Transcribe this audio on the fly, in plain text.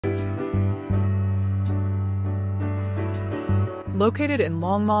Located in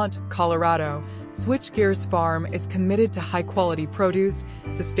Longmont, Colorado, Switchgear's farm is committed to high-quality produce,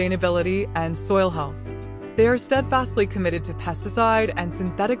 sustainability, and soil health. They are steadfastly committed to pesticide and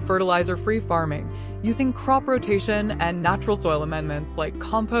synthetic fertilizer-free farming, using crop rotation and natural soil amendments like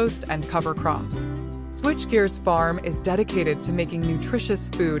compost and cover crops. Switchgear's farm is dedicated to making nutritious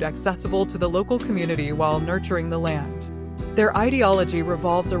food accessible to the local community while nurturing the land. Their ideology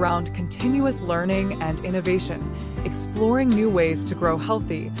revolves around continuous learning and innovation, exploring new ways to grow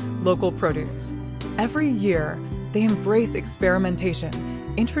healthy, local produce. Every year, they embrace experimentation,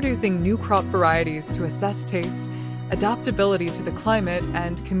 introducing new crop varieties to assess taste, adaptability to the climate,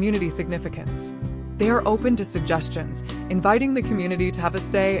 and community significance. They are open to suggestions, inviting the community to have a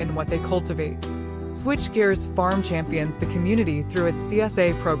say in what they cultivate. Switchgear's farm champions the community through its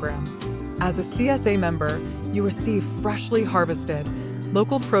CSA program. As a CSA member, you receive freshly harvested,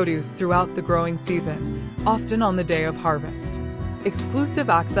 local produce throughout the growing season, often on the day of harvest. Exclusive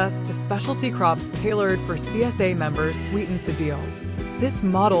access to specialty crops tailored for CSA members sweetens the deal. This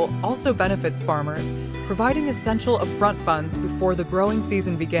model also benefits farmers, providing essential upfront funds before the growing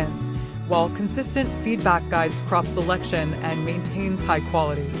season begins, while consistent feedback guides crop selection and maintains high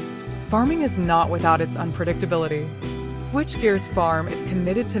quality. Farming is not without its unpredictability. Switchgear's farm is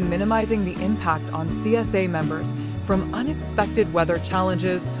committed to minimizing the impact on CSA members, from unexpected weather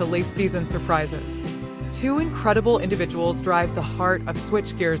challenges to late-season surprises. Two incredible individuals drive the heart of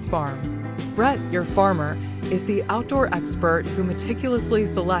Switchgear's farm. Brett, your farmer, is the outdoor expert who meticulously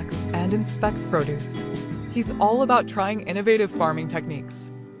selects and inspects produce. He's all about trying innovative farming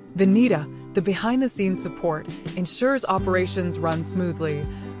techniques. Vanita, the behind-the-scenes support, ensures operations run smoothly,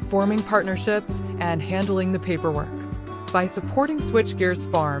 forming partnerships and handling the paperwork. By supporting Switchgear's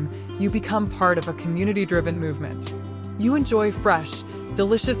farm, you become part of a community-driven movement. You enjoy fresh,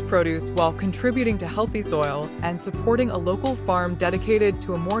 delicious produce while contributing to healthy soil and supporting a local farm dedicated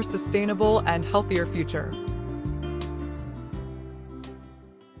to a more sustainable and healthier future.